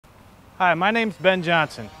Hi, my name's Ben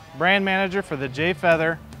Johnson, brand manager for the Jay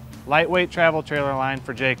Feather Lightweight Travel Trailer line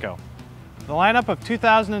for Jayco. The lineup of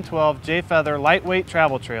 2012 Jay Feather Lightweight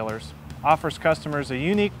Travel Trailers offers customers a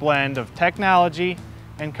unique blend of technology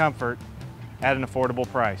and comfort at an affordable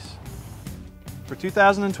price. For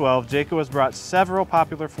 2012, Jayco has brought several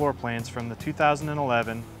popular floor plans from the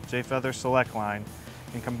 2011 Jay Feather Select line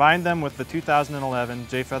and combined them with the 2011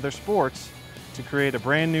 Jay Feather Sports to create a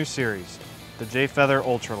brand new series, the Jay Feather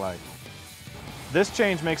Ultra Lite. This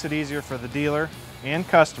change makes it easier for the dealer and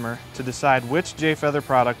customer to decide which Jay Feather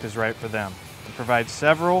product is right for them and provides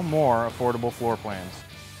several more affordable floor plans.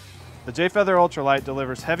 The Jay Feather Ultra Lite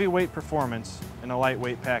delivers heavyweight performance in a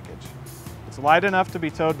lightweight package. It's light enough to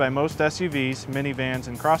be towed by most SUVs, minivans,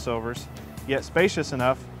 and crossovers, yet spacious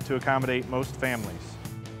enough to accommodate most families.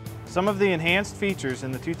 Some of the enhanced features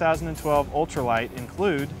in the 2012 Ultra Lite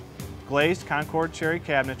include glazed Concord cherry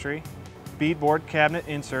cabinetry, beadboard cabinet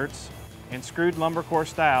inserts, and screwed lumber core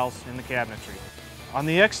styles in the cabinetry. On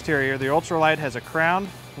the exterior, the Ultra Lite has a crowned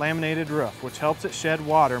laminated roof, which helps it shed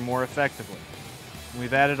water more effectively.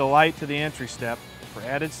 We've added a light to the entry step for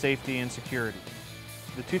added safety and security.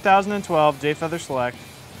 The 2012 Jay Feather Select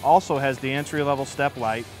also has the entry-level step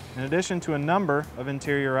light in addition to a number of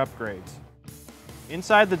interior upgrades.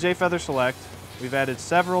 Inside the Jay Feather Select, we've added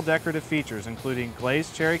several decorative features including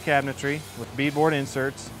glazed cherry cabinetry with beadboard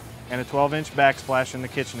inserts and a 12-inch backsplash in the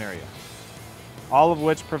kitchen area, all of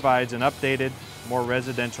which provides an updated, more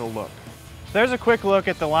residential look. There's a quick look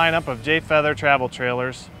at the lineup of Jay Feather travel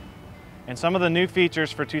trailers and some of the new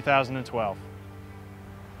features for 2012.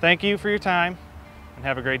 Thank you for your time and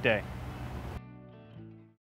have a great day.